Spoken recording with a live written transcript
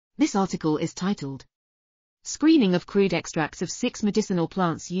This article is titled, Screening of Crude Extracts of 6 Medicinal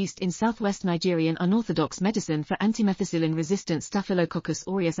Plants Used in South-West Nigerian Unorthodox Medicine for Anti-Methicillin-Resistant Staphylococcus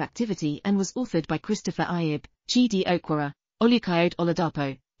aureus Activity, and was authored by Christopher Ayib, Chidi Okwara, Olukoyode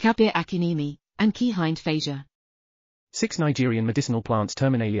Oladapo, Kabir Akinimi, and Kehinde Fasia. 6 Nigerian medicinal plants: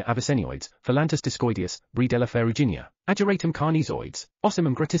 Terminalia avicenioides, Philanthus discoideus, Bridella ferruginea, Ageratum conyzoides,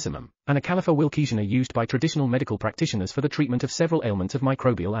 Ocimum gratissimum, and Acalypha wilkesiana, used by traditional medical practitioners for the treatment of several ailments of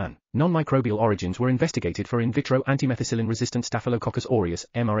microbial and non-microbial origins, were investigated for in vitro anti-methicillin-resistant Staphylococcus aureus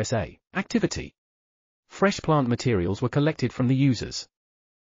 (MRSA) activity. Fresh plant materials were collected from the users.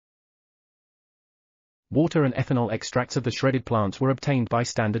 Water and ethanol extracts of the shredded plants were obtained by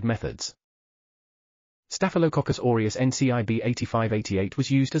standard methods. Staphylococcus aureus NCIB 8588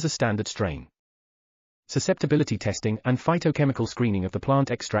 was used as a standard strain. Susceptibility testing and phytochemical screening of the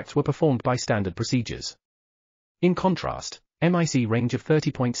plant extracts were performed by standard procedures. In contrast, MIC range of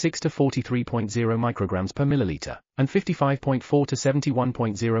 30.6 to 43.0 micrograms per milliliter, and 55.4 to 71.0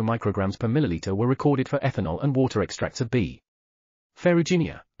 micrograms per milliliter were recorded for ethanol and water extracts of B.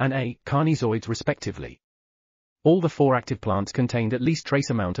 ferruginea and A. conyzoides respectively. All the 4 active plants contained at least trace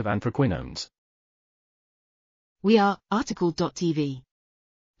amount of anthraquinones. We are article.tv.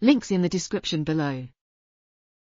 Links in the description below.